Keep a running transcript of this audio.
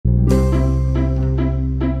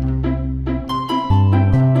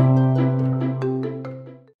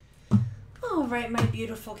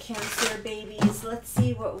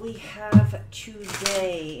we have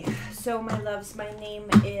today? So my loves, my name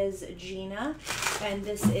is Gina, and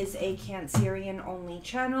this is a Cancerian only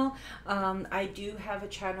channel. I do have a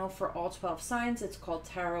channel for all 12 signs. It's called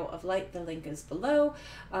Tarot of Light. The link is below.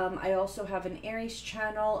 I also have an Aries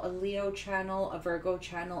channel, a Leo channel, a Virgo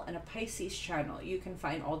channel, and a Pisces channel. You can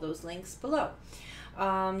find all those links below.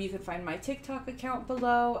 You can find my TikTok account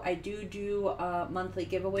below. I do monthly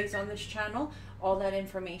giveaways on this channel. All that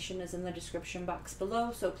information is in the description box below.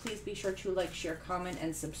 So please be sure to like, share, comment,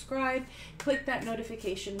 and subscribe. Click that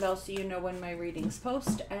notification bell so you know when my readings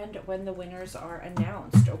post and when the winners are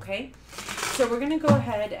announced, okay? So we're going to go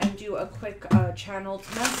ahead and do a quick channeled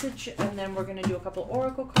message, and then we're going to do a couple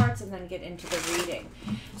oracle cards and then get into the reading.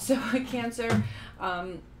 So Cancer,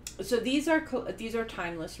 so these are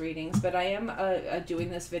timeless readings, but I am doing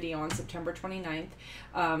this video on September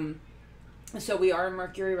 29th. So we are in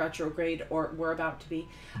Mercury retrograde, or we're about to be.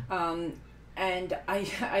 And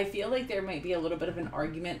I feel like there might be a little bit of an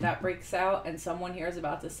argument that breaks out, and someone here is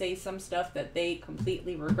about to say some stuff that they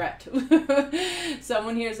completely regret.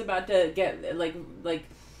 Someone here is about to get like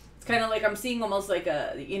it's kind of like I'm seeing almost like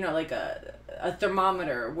a, you know, like a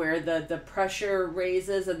thermometer where the pressure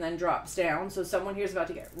raises and then drops down. So someone here is about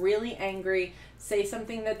to get really angry, say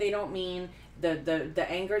something that they don't mean. The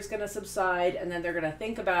anger is going to subside, and then they're going to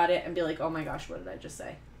think about it and be like, oh my gosh, what did I just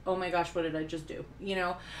say? Oh my gosh, what did I just do? You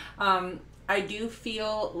know, I do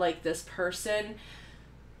feel like this person,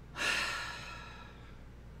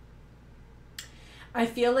 I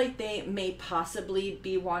feel like they may possibly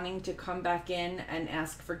be wanting to come back in and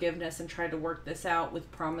ask forgiveness and try to work this out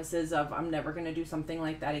with promises of, I'm never going to do something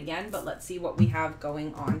like that again. But let's see what we have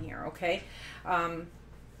going on here, okay?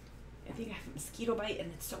 I think I have a mosquito bite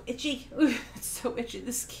and it's so itchy. Ooh, it's so itchy. The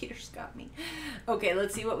mosquitoes got me. Okay,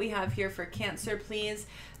 let's see what we have here for Cancer, please.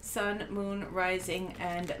 Sun, Moon, Rising,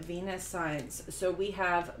 and Venus signs. So we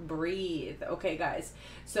have breathe. Okay, guys.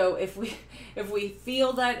 So if we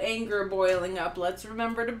feel that anger boiling up, let's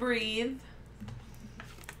remember to breathe.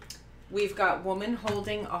 We've got woman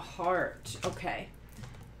holding a heart. Okay.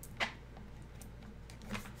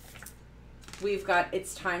 We've got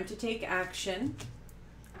it's time to take action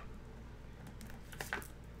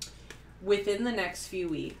within the next few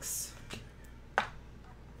weeks,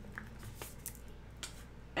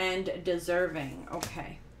 and deserving.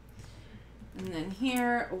 Okay. And then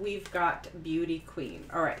here we've got beauty queen.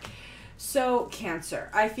 All right. So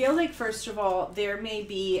Cancer, I feel like, first of all, there may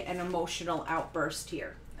be an emotional outburst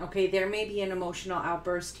here. Okay, there may be an emotional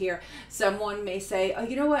outburst here. Someone may say, oh,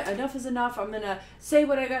 you know what, enough is enough. I'm going to say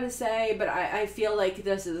what I got to say, but I feel like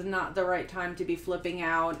this is not the right time to be flipping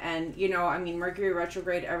out. And, you know, I mean, Mercury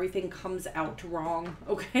retrograde, everything comes out wrong,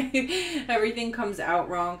 okay? Everything comes out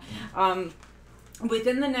wrong.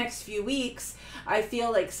 Within the next few weeks, I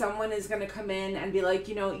feel like someone is going to come in and be like,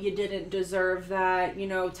 you know, you didn't deserve that, you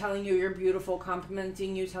know, telling you you're beautiful,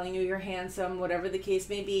 complimenting you, telling you you're handsome, whatever the case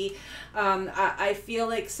may be. I feel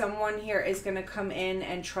like someone here is going to come in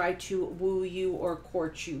and try to woo you or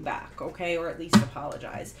court you back, okay, or at least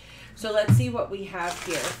apologize. So let's see what we have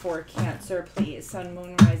here for Cancer, please. Sun,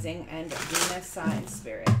 Moon, Rising, and Venus sign,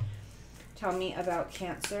 Spirit. Tell me about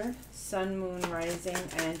Cancer, Sun, Moon, Rising,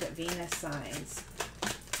 and Venus signs.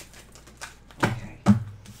 Okay.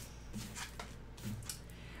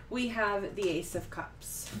 We have the Ace of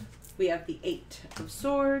Cups. We have the Eight of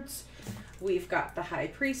Swords. We've got the High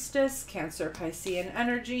Priestess, Cancer, Piscean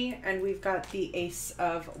energy, and we've got the Ace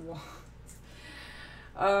of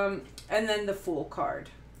Wands. And then the Fool card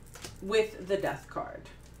with the Death card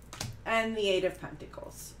and the Eight of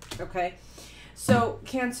Pentacles. Okay. So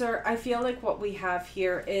Cancer, I feel like what we have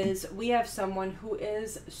here is we have someone who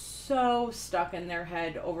is so stuck in their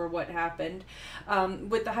head over what happened.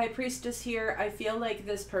 With the High Priestess here, I feel like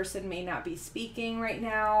this person may not be speaking right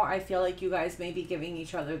now. I feel like you guys may be giving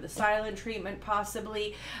each other the silent treatment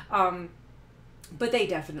possibly. But they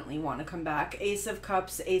definitely want to come back. Ace of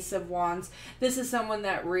Cups, Ace of Wands. This is someone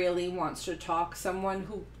that really wants to talk. Someone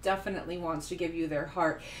who definitely wants to give you their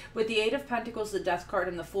heart. With the Eight of Pentacles, the Death card,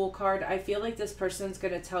 and the Fool card, I feel like this person's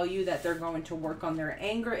going to tell you that they're going to work on their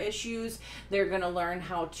anger issues. They're going to learn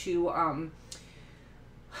how to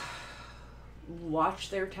watch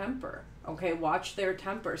their temper. Okay, watch their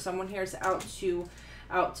temper. Someone here is out to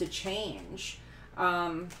change.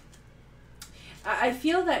 I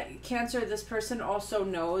feel that Cancer, this person also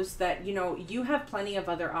knows that, you know, you have plenty of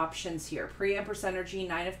other options here. Pre-Empress energy,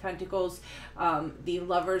 Nine of Pentacles, the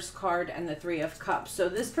Lover's card, and the Three of Cups. So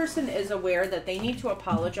this person is aware that they need to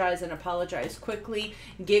apologize and apologize quickly,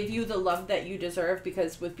 give you the love that you deserve,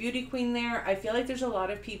 because with Beauty Queen there, I feel like there's a lot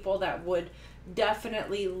of people that would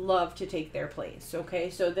definitely love to take their place, okay?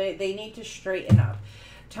 So they need to straighten up.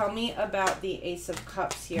 Tell me about the Ace of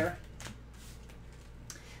Cups here.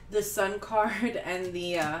 The Sun card and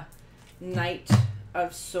the Knight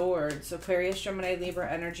of Swords. Aquarius, Gemini, Libra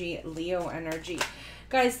energy, Leo energy.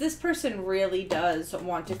 Guys, this person really does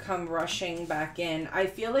want to come rushing back in. I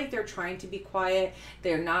feel like they're trying to be quiet.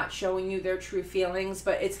 They're not showing you their true feelings,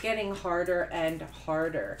 but it's getting harder and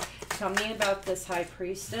harder. Tell me about this High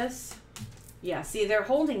Priestess. Yeah, see, they're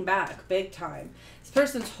holding back big time. This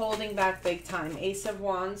person's holding back big time. Ace of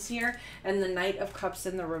Wands here and the Knight of Cups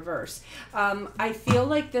in the reverse. I feel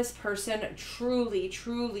like this person truly,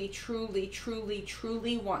 truly, truly, truly,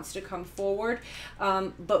 truly wants to come forward.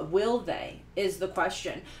 But will they is the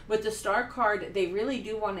question. With the Star card, they really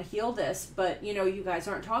do want to heal this, but you know, you guys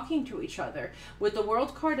aren't talking to each other. With the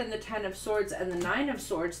World card and the Ten of Swords and the Nine of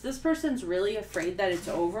Swords, this person's really afraid that it's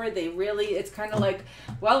over. They really, it's kind of like,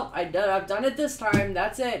 well, I've done it this time.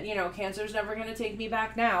 That's it. You know, Cancer's never going to take me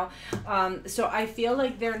back now. So I feel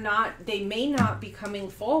like they may not be coming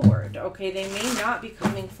forward. Okay, they may not be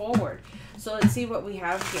coming forward. So let's see what we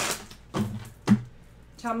have here.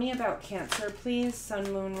 Tell me about Cancer, please.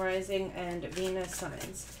 Sun, Moon, Rising, and Venus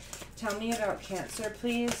signs. Tell me about Cancer,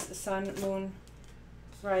 please. Sun, Moon,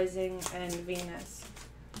 Rising, and Venus.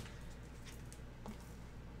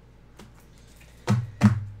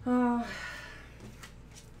 Oh.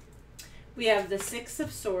 We have the Six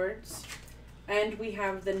of Swords, and we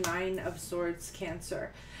have the Nine of Swords,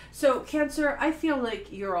 Cancer. So, Cancer, I feel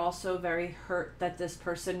like you're also very hurt that this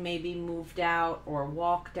person maybe moved out or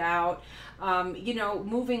walked out. You know,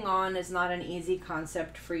 moving on is not an easy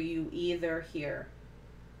concept for you either here.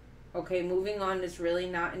 Okay, moving on is really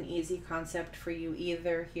not an easy concept for you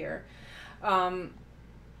either here.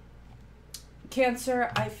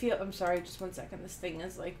 Cancer, I feel, I'm sorry, just one second. This thing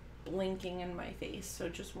is like blinking in my face, so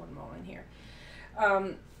just one moment here.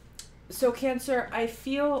 So Cancer, I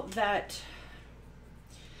feel that,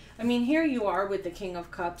 I mean, here you are with the King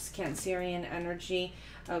of Cups, Cancerian energy.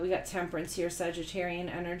 We got Temperance here,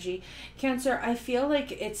 Sagittarian energy. Cancer, I feel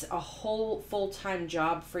like it's a whole full-time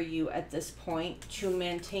job for you at this point to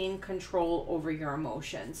maintain control over your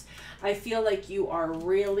emotions. I feel like you are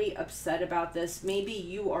really upset about this. Maybe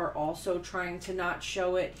you are also trying to not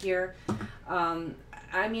show it here.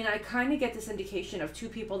 I mean, I kind of get this indication of two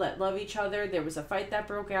people that love each other. There was a fight that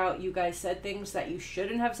broke out. You guys said things that you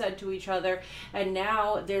shouldn't have said to each other. And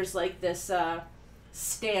now there's like this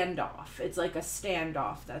standoff. It's like a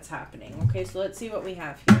standoff that's happening. Okay, so let's see what we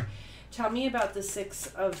have here. Tell me about the Six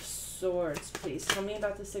of Swords, please. Tell me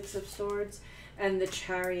about the Six of Swords and the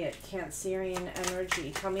Chariot, Cancerian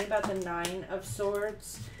energy. Tell me about the Nine of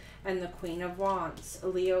Swords and the Queen of Wands,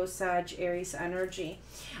 Leo, Sag, Aries energy.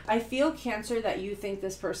 I feel, Cancer, that you think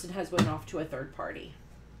this person has went off to a third party.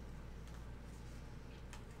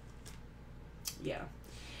 Yeah.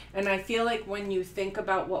 And I feel like when you think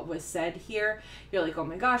about what was said here, you're like, oh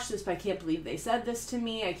my gosh, I can't believe they said this to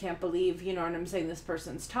me. I can't believe, you know what I'm saying, this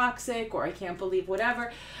person's toxic, or I can't believe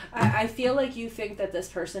whatever. I feel like you think that this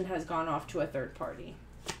person has gone off to a third party.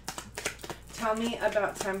 Tell me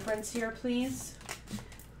about Temperance here, please.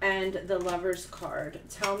 And the Lover's card.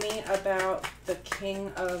 Tell me about the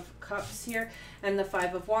King of Cups here and the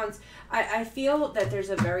Five of Wands. I feel that there's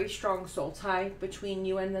a very strong soul tie between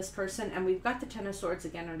you and this person, and we've got the Ten of Swords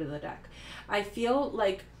again under the deck. I feel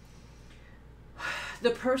like the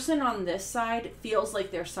person on this side feels like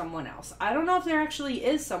there's someone else. I don't know if there actually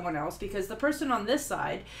is someone else, because the person on this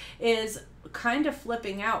side is kind of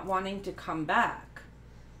flipping out, wanting to come back.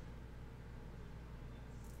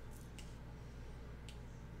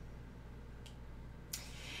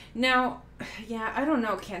 Now, yeah, I don't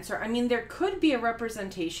know, Cancer. I mean, there could be a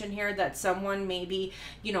representation here that someone maybe,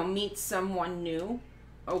 you know, meets someone new,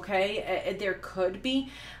 okay? There could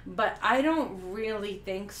be, but I don't really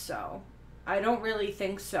think so. I don't really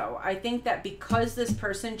think so. I think that because this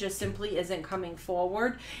person just simply isn't coming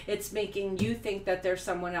forward, it's making you think that there's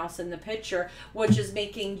someone else in the picture, which is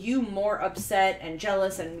making you more upset and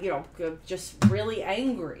jealous and, you know, just really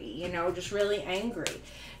angry, you know, just really angry.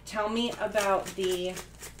 Tell me about the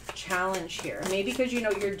challenge here. Maybe because, you know,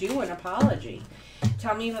 you're due an apology.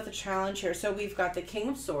 Tell me about the challenge here. So we've got the King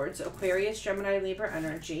of Swords, Aquarius, Gemini, Libra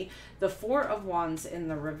energy, the Four of Wands in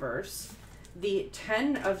the reverse, the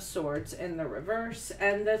Ten of Swords in the reverse,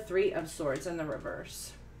 and the Three of Swords in the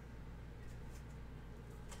reverse.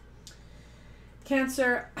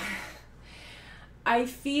 Cancer, I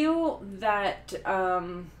feel that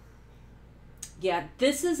Yeah,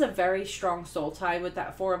 this is a very strong soul tie with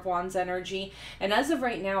that Four of Wands energy. And as of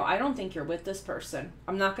right now, I don't think you're with this person.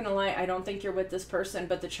 I'm not going to lie, I don't think you're with this person.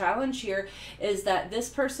 But the challenge here is that this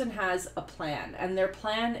person has a plan. And their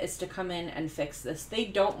plan is to come in and fix this. They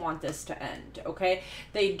don't want this to end, okay?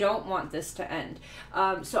 They don't want this to end.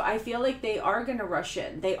 So I feel like they are going to rush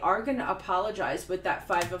in. They are going to apologize with that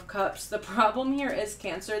Five of Cups. The problem here is,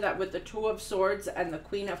 Cancer, that with the Two of Swords and the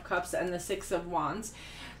Queen of Cups and the Six of Wands,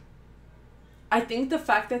 I think the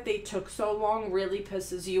fact that they took so long really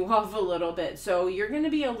pisses you off a little bit. So you're going to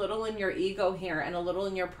be a little in your ego here and a little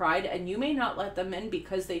in your pride, and you may not let them in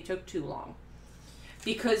because they took too long.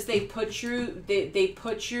 Because they put you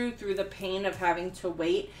through the pain of having to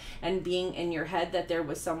wait and being in your head that there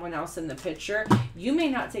was someone else in the picture. You may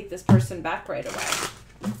not take this person back right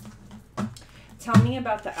away. Tell me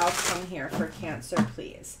about the outcome here for Cancer,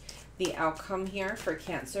 please. The outcome here for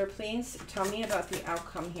Cancer, please. Tell me about the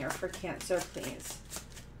outcome here for Cancer, please.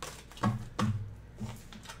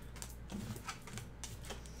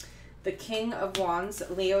 The King of Wands,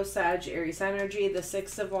 Leo, Sag, Aries energy, the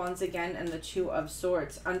Six of Wands again, and the Two of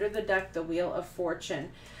Swords. Under the deck, the Wheel of Fortune,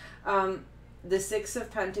 the Six of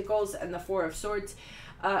Pentacles, and the Four of Swords.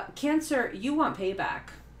 Cancer, you want payback.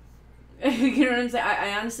 You know what I'm saying?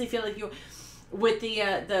 I honestly feel like you... With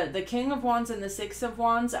the King of Wands and the Six of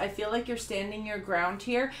Wands, I feel like you're standing your ground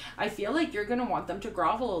here. I feel like you're going to want them to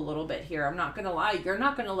grovel a little bit here. I'm not going to lie. You're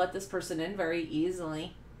not going to let this person in very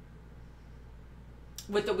easily.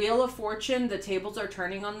 With the Wheel of Fortune, the tables are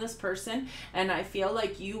turning on this person, and I feel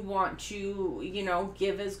like you want to, you know,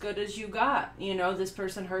 give as good as you got. You know, this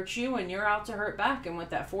person hurts you, and you're out to hurt back. And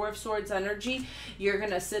with that Four of Swords energy, you're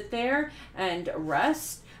going to sit there and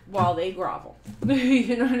rest while they grovel.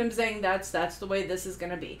 You know what I'm saying? That's the way this is going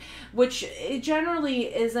to be, which it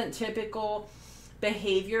generally isn't typical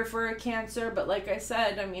behavior for a Cancer, but like I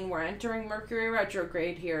said, I mean, we're entering Mercury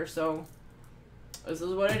retrograde here, so this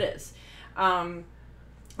is what it is.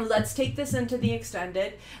 Let's take this into the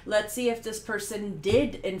extended. Let's see if this person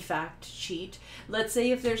did in fact cheat. Let's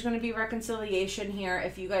see if there's going to be reconciliation here,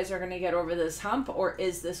 if you guys are going to get over this hump, or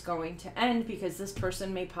is this going to end because this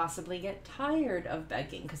person may possibly get tired of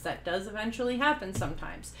begging, because that does eventually happen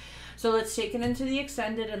sometimes. So let's take it into the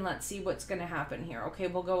extended and let's see what's going to happen here. Okay,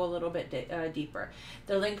 we'll go a little bit deeper.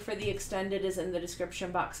 The link for the extended is in the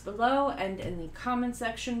description box below and in the comment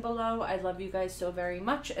section below. I love you guys so very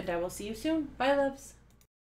much, and I will see you soon. Bye, loves.